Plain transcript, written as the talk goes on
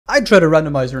I tried a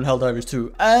randomizer in Helldivers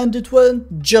 2, and it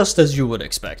went just as you would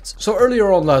expect. So earlier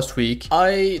on last week,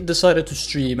 I decided to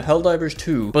stream Helldivers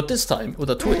 2, but this time with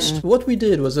a twist. What we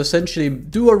did was essentially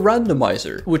do a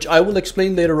randomizer, which I will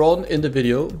explain later on in the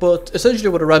video, but essentially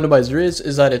what a randomizer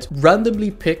is that it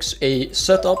randomly picks a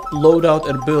setup, loadout,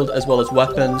 and build as well as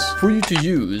weapons for you to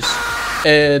use.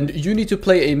 And you need to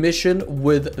play a mission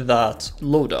with that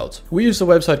loadout. We use a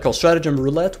website called Stratagem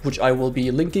Roulette, which I will be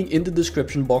linking in the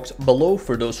description box below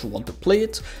for those who want to play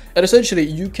it. And essentially,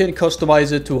 you can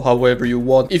customize it to however you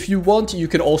want. If you want, you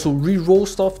can also re-roll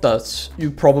stuff that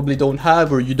you probably don't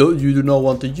have or you do not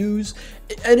want to use.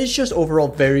 And it's just overall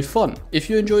very fun. If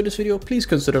you enjoyed this video, please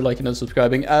consider liking and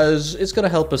subscribing, as it's gonna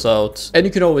help us out. And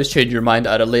you can always change your mind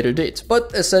at a later date.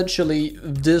 But essentially,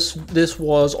 this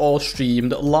was all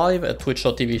streamed live at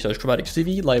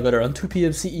twitch.tv/ChromatixTV, live at around 2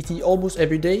 p.m. CET almost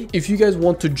every day. If you guys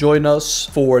want to join us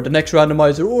for the next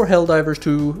randomizer or Helldivers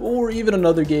 2 or even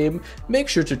another game, make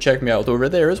sure to check me out over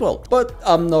there as well. But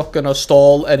I'm not gonna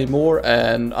stall anymore,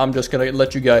 and I'm just gonna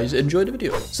let you guys enjoy the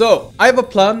video. So I have a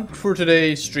plan for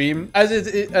today's stream. As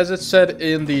it said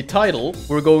in the title,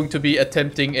 we're going to be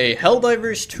attempting a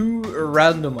Helldivers 2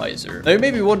 randomizer. Now you may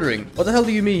be wondering, what the hell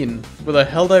do you mean with a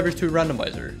Helldivers 2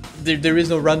 randomizer? There is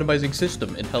no randomizing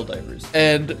system in Helldivers,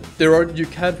 and you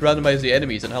can't randomize the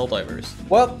enemies in Helldivers.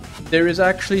 Well, there is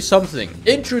actually something.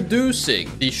 Introducing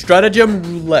the Stratagem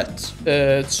Roulette.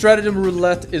 Stratagem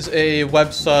Roulette is a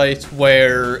website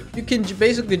where you can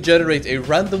basically generate a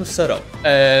random setup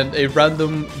and a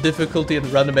random difficulty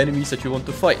and random enemies that you want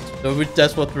to fight. So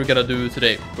that's what we're gonna do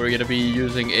today. We're gonna be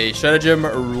using a Stratagem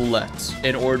Roulette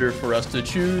in order for us to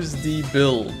choose the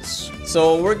builds.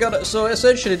 So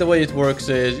essentially the way it works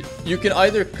is you can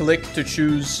either click to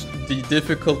choose the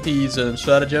difficulties and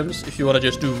stratagems if you want to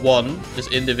just do one,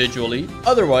 just individually.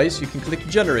 Otherwise, you can click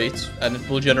generate and it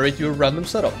will generate your random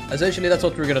setup. Essentially, that's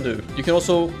what we're gonna do. You can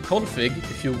also config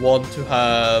if you want to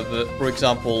have, for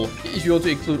example, if you want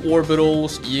to include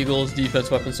orbitals, eagles, defense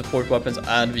weapons, support weapons,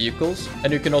 and vehicles.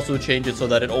 And you can also change it so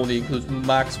that it only includes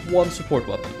max one support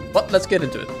weapon. But let's get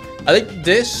into it. I think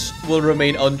this will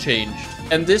remain unchanged.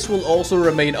 And this will also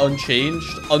remain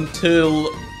unchanged until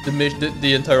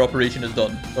the entire operation is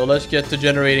done. So let's get to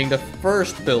generating the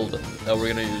first build that we're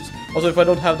gonna use. Also, if I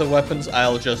don't have the weapons,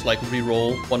 I'll just like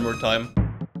re-roll one more time.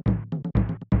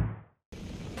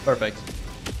 Perfect.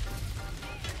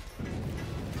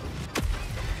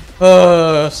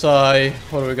 Sigh.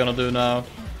 What are we gonna do now?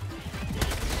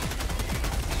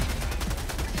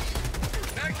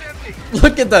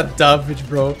 Look at that damage,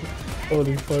 bro.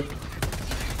 Holy fuck.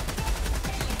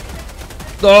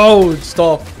 No,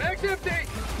 stop.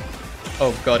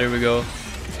 Oh god, here we go.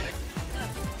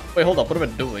 Wait, hold up. What am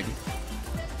I doing?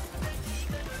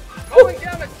 Going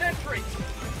down a sentry.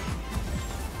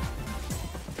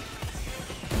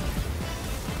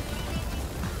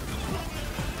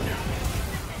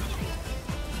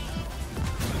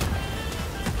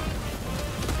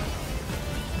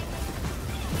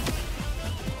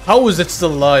 How is it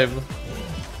still alive?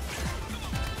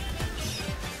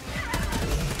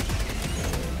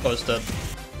 Oh, it's dead.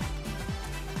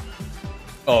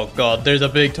 Oh god, there's a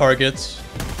big target.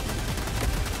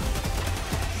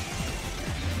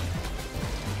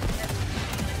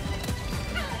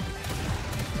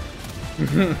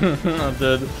 I'm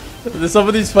dead. Some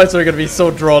of these fights are gonna be so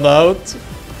drawn out.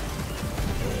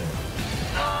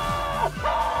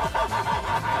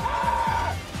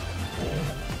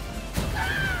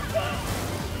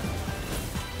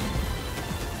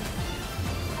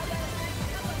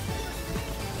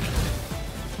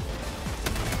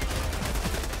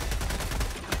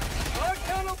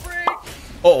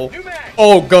 Uh-oh.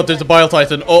 Oh god, there's a Bile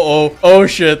Titan. Uh-oh. Oh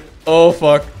shit. Oh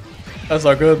fuck. That's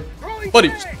not good.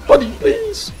 Buddy, buddy,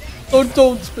 please.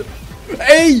 Don't spit.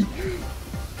 Hey!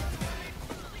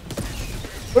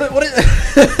 What is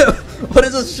what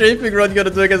is a shaping run gonna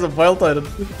do against a Bile Titan?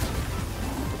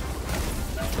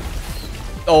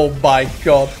 Oh my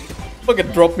god. Fucking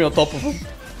drop me on top of him.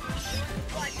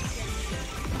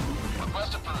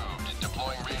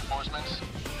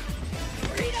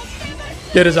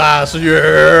 Get his ass,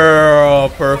 yeah,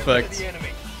 perfect.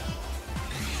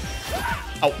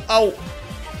 Ow, ow.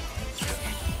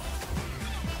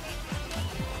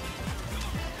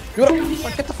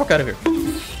 Get the fuck out of here.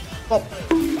 Oh,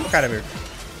 fuck out of here.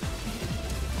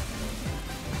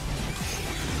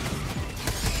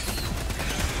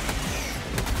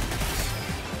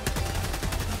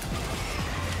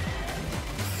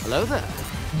 Hello there.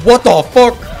 What the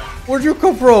fuck? Where'd you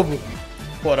come from?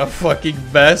 What a fucking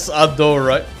mess. I know,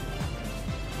 right?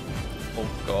 Oh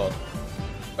god.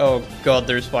 Oh god,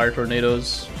 there's fire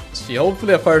tornadoes. see.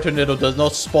 Hopefully a fire tornado does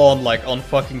not spawn like on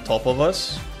fucking top of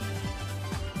us.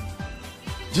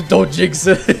 Just don't jinx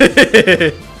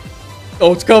it.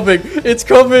 Oh, it's coming. It's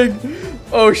coming.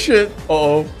 Oh shit.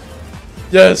 Uh-oh.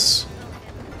 Yes.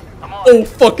 Oh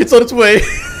fuck, it's on its way.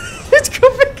 It's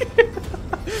coming.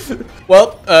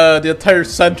 Well, the entire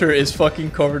center is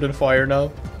fucking covered in fire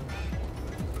now.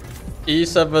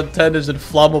 E710 is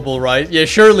inflammable, right? Yeah,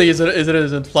 surely it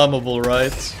is inflammable,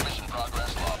 right?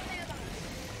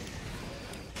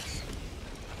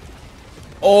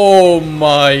 Oh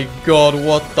my god,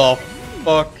 what the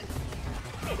fuck?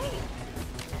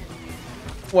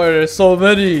 Why are there so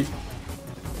many?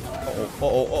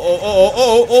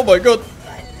 Oh my god.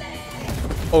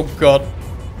 Oh god.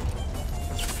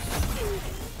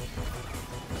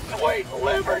 Sweet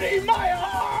liberty, my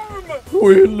arm!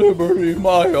 Sweet liberty,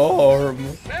 my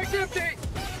arm. Mag's empty!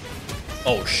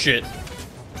 Oh shit.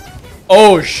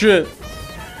 Oh shit.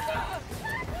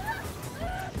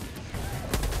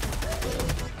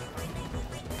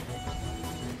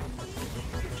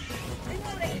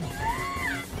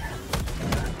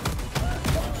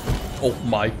 Oh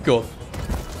my god.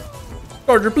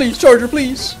 Charger, please, charger,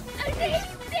 please.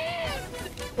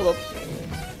 Hold up.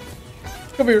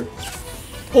 Come here.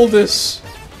 Hold this.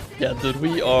 Yeah, dude,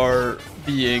 we are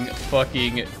being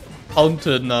fucking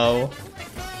hunted now.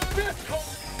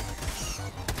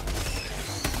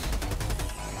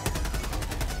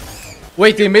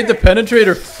 Wait, they made the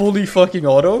penetrator fully fucking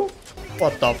auto?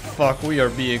 What the fuck? We are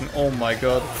being... Oh my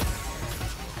god.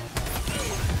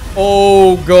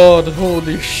 Oh god,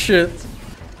 holy shit.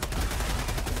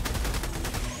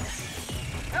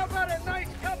 How about a nice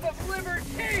cup of liver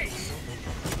tea?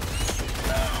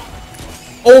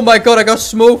 Oh my god, I got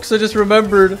smokes, I just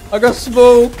remembered. I got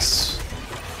smokes.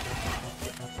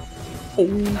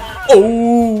 Oh.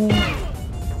 Oh.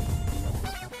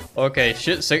 Okay,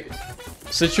 shit.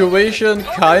 Situation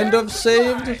kind of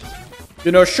saved.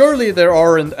 You know, surely there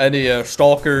aren't any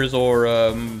stalkers or,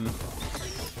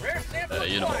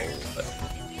 you know,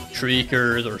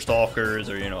 shriekers or stalkers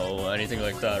or, you know, anything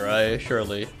like that, right?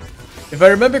 Surely. If I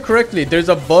remember correctly, there's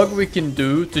a bug we can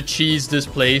do to cheese this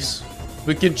place.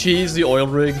 We can cheese the oil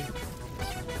rig.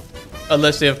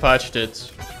 Unless they have patched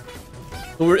it.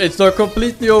 It's not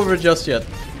completely over just yet.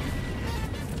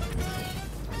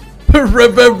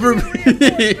 Remember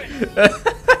me!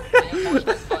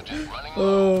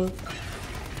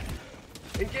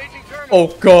 Oh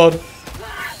god.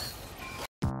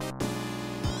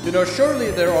 You know,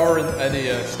 surely there aren't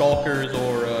any stalkers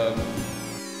or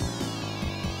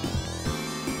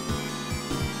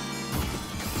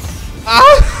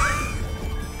Ah!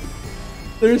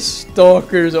 There's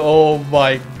stalkers. Oh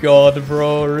my god,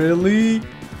 bro, really?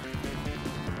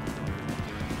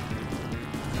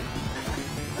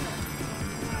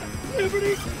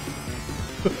 Liberty!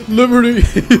 Liberty!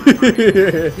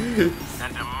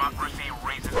 And democracy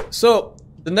raises. So,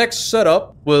 the next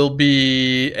setup will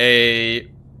be a...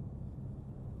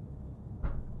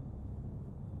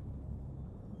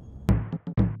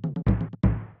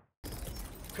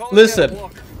 Listen,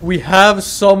 we have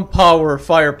some power,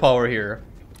 firepower here.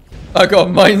 I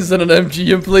got mines and an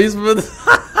MG emplacement.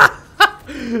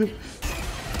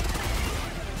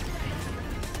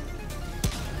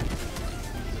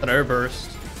 An airburst.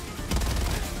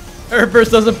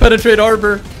 Airburst doesn't penetrate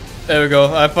armor. There we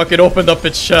go. I fucking opened up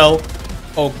its shell.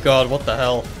 Oh god, what the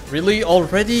hell? Really?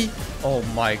 Already? Oh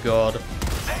my god.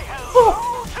 Say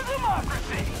hello to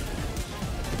democracy!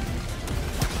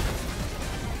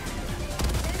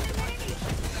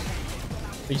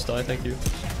 Please die, thank you.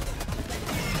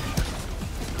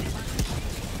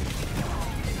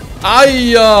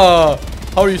 Ayya!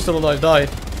 How are you still alive? Die.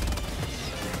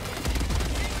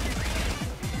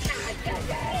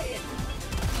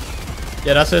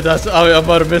 Yeah, that's it. I'm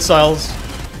out of missiles.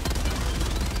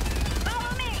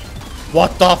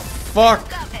 What the fuck?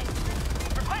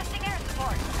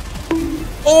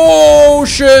 Oh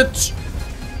shit!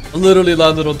 Literally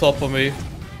landed on top of me.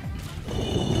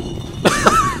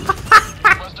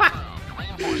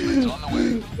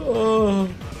 Oh,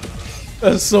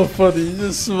 that's so funny.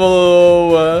 Just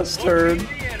slow ass turn.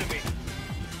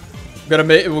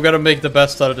 We're gonna make the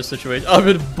best out of the situation. I'm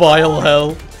in bile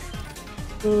hell.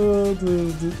 Oh,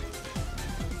 dude.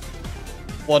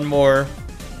 One more.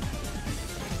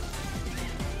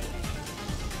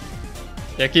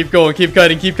 Yeah, keep going, keep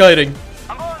kiting, keep kiting.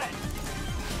 I'm on it.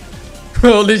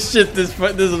 Holy shit, this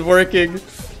is working.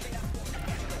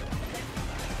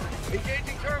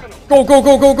 Engaging terminal. Go, go,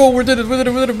 go, go, go. We did it, we did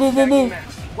it, we did it. Move, move, move.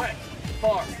 West,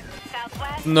 far.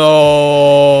 Southwest.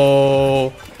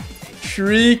 No.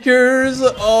 Shriekers.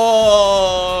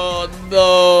 Oh,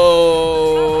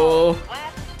 no. West.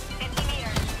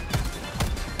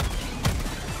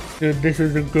 Dude, this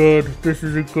isn't good. This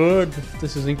isn't good.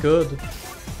 This isn't good.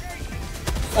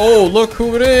 Oh, look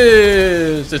who it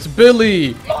is! It's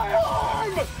Billy! My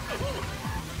arm!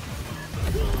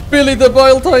 Billy the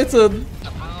Bile Titan!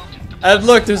 And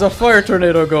look, there's a fire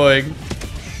tornado going.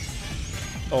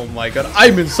 Oh my god,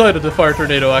 I'm inside of the fire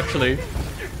tornado actually.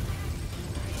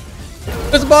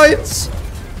 There's bites!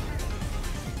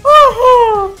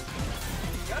 Ah!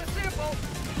 Got a sample.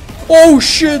 Oh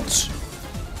shit!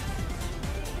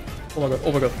 Oh my god,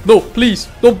 oh my god. No, please,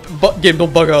 don't, game,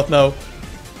 don't bug out now.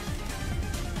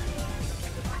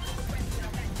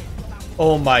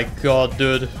 Oh my god,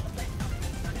 dude.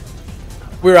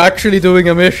 We're actually doing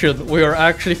a mission. We are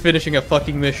actually finishing a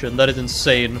fucking mission. That is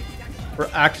insane. We're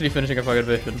actually finishing a fucking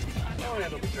mission. I'll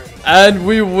handle the terminal. And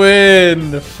we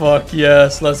win! Fuck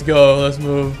yes, let's go, let's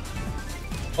move.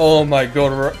 Oh my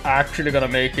god, we're actually gonna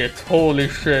make it. Holy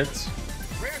shit.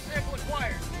 Rare sample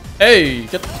acquired. Hey,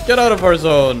 get out of our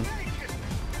zone.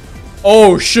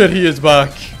 Oh shit, he is back.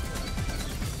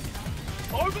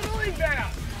 Orbital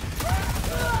inbound.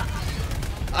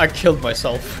 I killed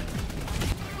myself.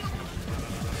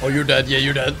 Oh, you're dead. Yeah,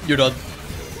 you're dead. You're done.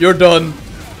 You're done.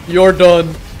 You're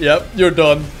done. Yep, you're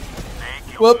done.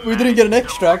 Well, we didn't get an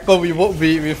extract, but we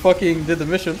fucking did the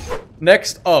mission.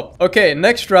 Next up. Okay,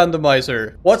 next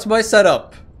randomizer. What's my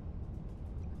setup?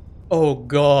 Oh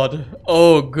god.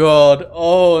 Oh god.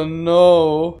 Oh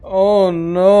no. Oh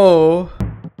no.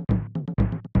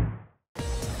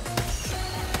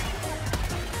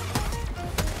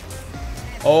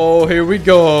 Oh, here we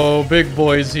go. Big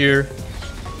boys here.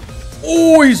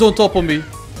 Oh, he's on top of me.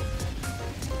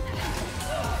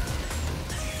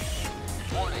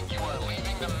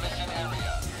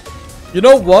 You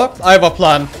know what? I have a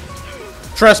plan.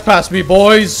 Trespass me,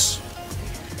 boys.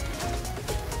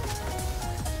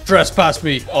 Trespass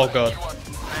me. Oh god.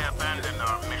 They abandoned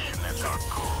our mission as our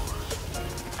cause.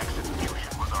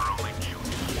 Execution was our only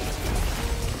duty.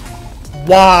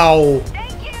 Wow.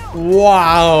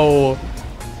 Wow.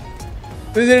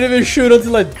 They didn't even shoot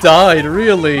until I died,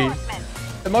 really.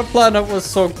 And my plan was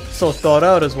so thought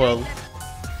out as well.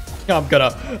 I'm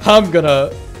gonna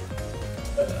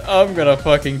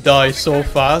fucking die so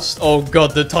fast. Oh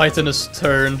god, the Titan is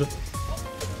turned.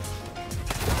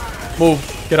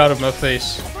 Move. Get out of my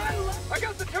face. I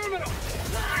got the terminal.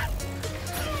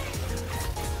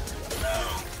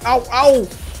 Ow, ow.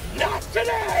 Not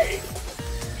today.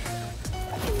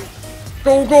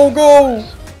 Go, go, go.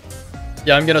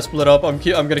 Yeah, I'm gonna split up. I'm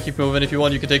gonna keep moving. If you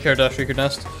want, you can take care of that Shrieker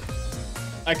Nest.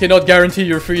 I cannot guarantee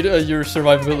your your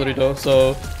survivability though,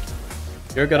 so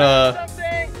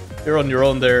you're on your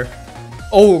own there.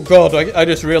 Oh god, I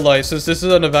just realized, since this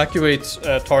is an evacuate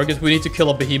target, we need to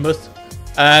kill a behemoth,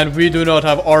 and we do not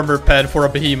have armor pen for a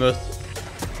behemoth.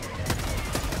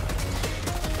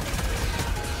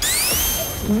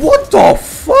 What the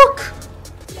fuck?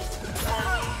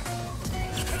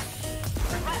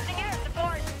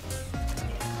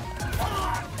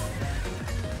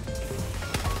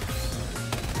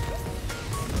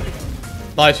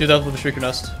 Nice, you dealt with the Shrieker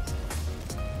Nest.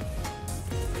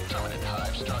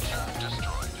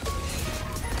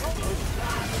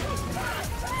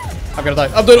 I'm gonna die.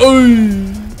 I'm dead.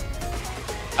 Ooh.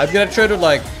 I'm gonna try to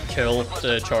like kill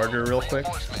the charger real quick.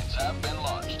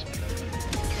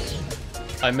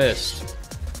 I missed.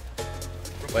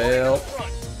 Well.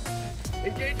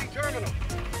 Engaging terminal.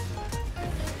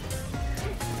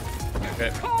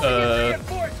 Okay.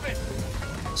 Reinforcement.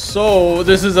 So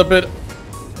this is a bit.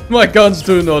 My guns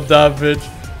do no damage.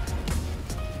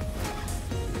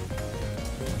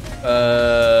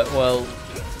 Well,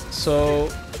 so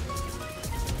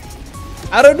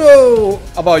I don't know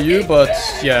about you, but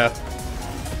yeah.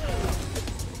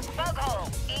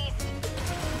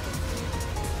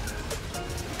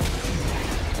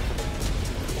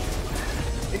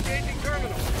 Engaging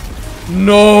terminal.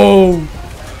 No.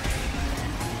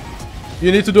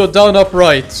 You need to do a down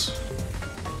upright.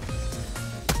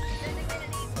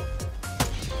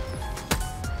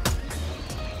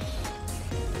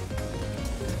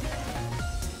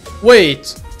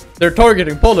 Wait, they're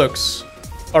targeting Pollux.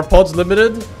 Are pods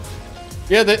limited?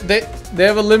 Yeah, they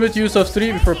have a limit use of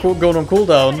 3 before going on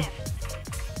cooldown.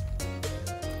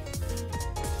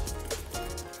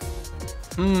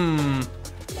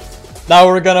 Now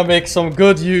we're gonna make some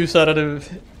good use out of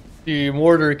the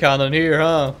mortar cannon here,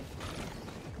 huh?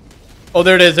 Oh,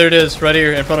 there it is, right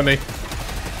here in front of me.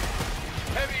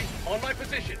 Heavy on my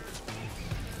position.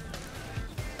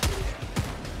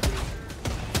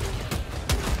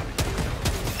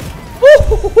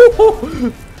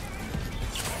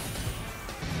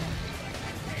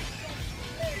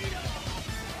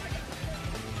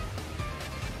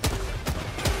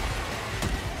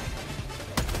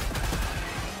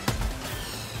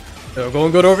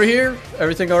 Going good over here?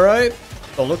 Everything alright?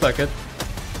 Don't look like it.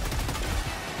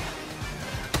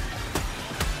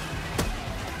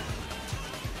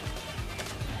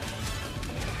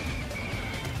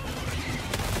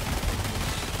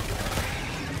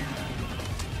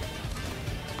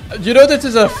 You know this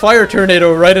is a fire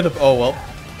tornado right in the... Oh well.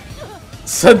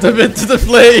 Sent him into the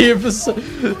flames!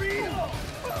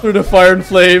 Through the fire and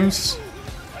flames.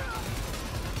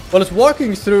 Well, it's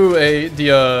walking through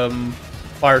the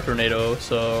fire tornado,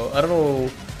 so I don't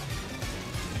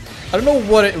know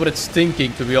what it's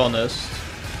thinking, to be honest.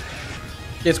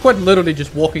 It's quite literally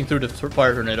just walking through the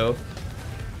fire tornado.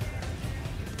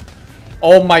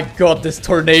 Oh my god, this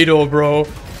tornado, bro!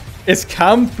 It's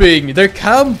camping! They're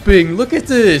camping! Look at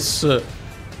this!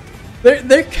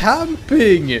 They're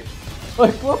camping!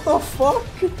 Like, what the fuck?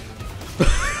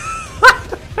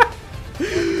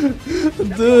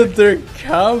 Dude, they're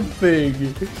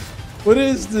camping! What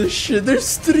is this shit?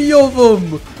 There's 3 of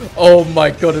them! Oh my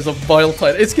god, it's a vile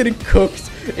titan. It's getting cooked.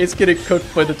 It's getting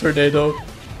cooked by the tornado.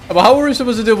 But how are we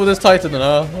supposed to deal with this titan,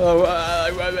 huh?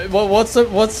 What's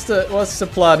the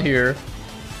plan here?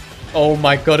 Oh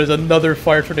my god, there's another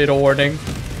fire tornado warning.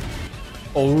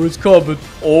 Oh, it's coming.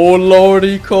 Oh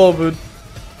lordy, coming.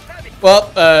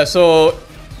 Well, so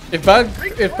if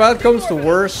bad comes to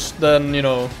worse, then you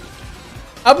know,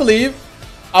 I believe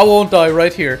I won't die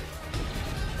right here.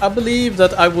 I believe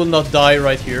that I will not die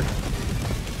right here.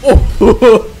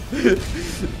 Oh!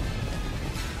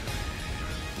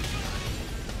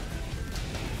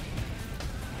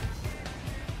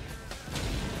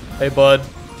 Hey, bud.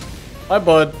 Hi,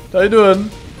 bud. How you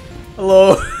doing?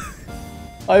 Hello.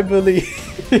 I believe.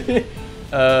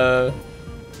 You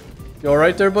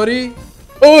alright there, buddy?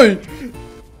 Oi!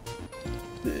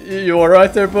 You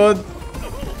alright there, bud?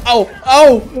 Ow!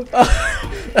 Ow!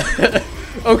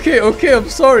 Okay, I'm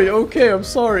sorry. Okay, I'm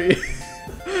sorry.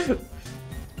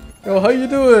 Yo, how you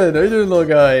doing? How you doing, little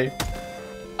guy?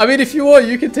 I mean, if you want,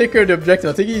 you can take care of the objective.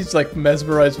 I think he's like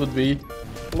mesmerized with me.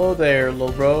 Hello there,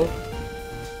 little bro.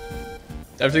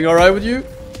 Everything alright with you?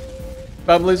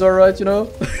 Family's alright, you know?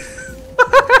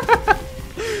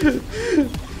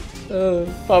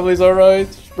 Family's alright.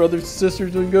 Brothers and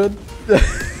sisters doing good.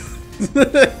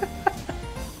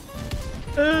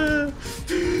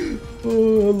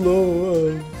 Oh,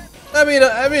 hello. I mean,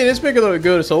 it's been going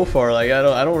good so far. Like, I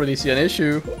don't really see an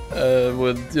issue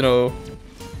with, you know.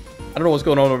 I don't know what's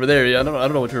going on over there. Yeah, I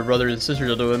don't know what your brothers and sisters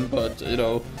are doing, but you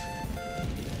know,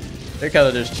 they're kind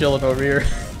of just chilling over here.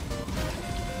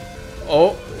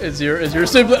 Oh, is your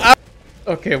sibling? Ah!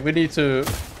 Okay, we need to.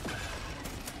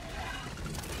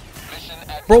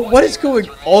 Bro, what is going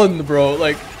on, bro?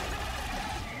 Like,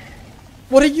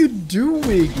 what are you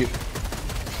doing?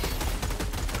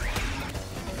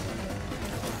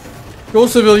 Go,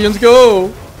 civilians,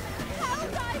 go!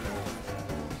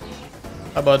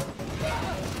 Hi, bud.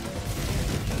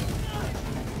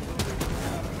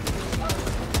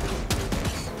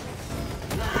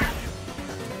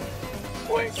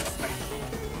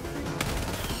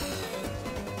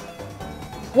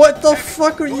 What the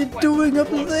fuck are you doing up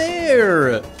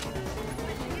there?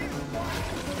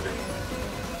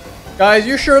 Guys,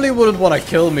 you surely wouldn't want to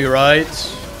kill me, right?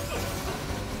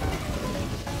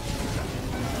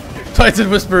 Titan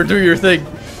Whisperer, do your thing.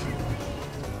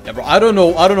 Yeah, bro, I don't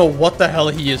know what the hell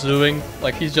he is doing.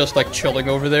 Like, he's just like chilling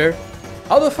over there.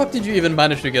 How the fuck did you even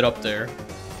manage to get up there?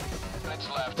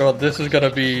 God, this is gonna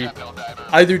be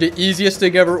either the easiest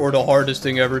thing ever or the hardest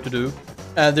thing ever to do.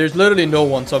 And there's literally no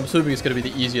one, so I'm assuming it's gonna be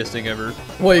the easiest thing ever.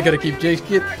 Well, you gotta keep Jake.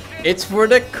 It's for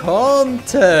the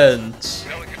content.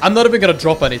 I'm not even gonna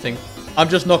drop anything. I'm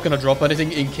just not gonna drop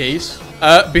anything in case.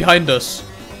 Behind us.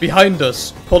 Behind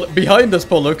us. Behind us,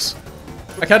 Pollux.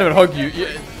 I can't even hug you.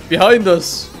 Yeah, behind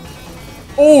us.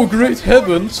 Oh, great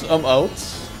heavens. I'm out.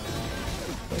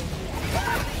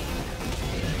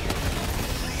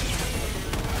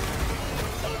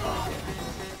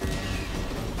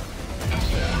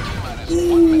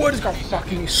 Ooh, I just got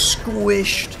fucking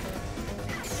squished.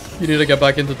 You need to get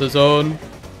back into the zone.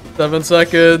 7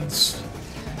 seconds.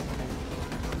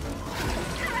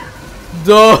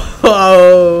 No.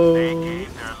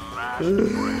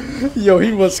 Yo,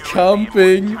 he was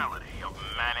camping.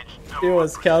 He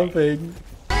was camping.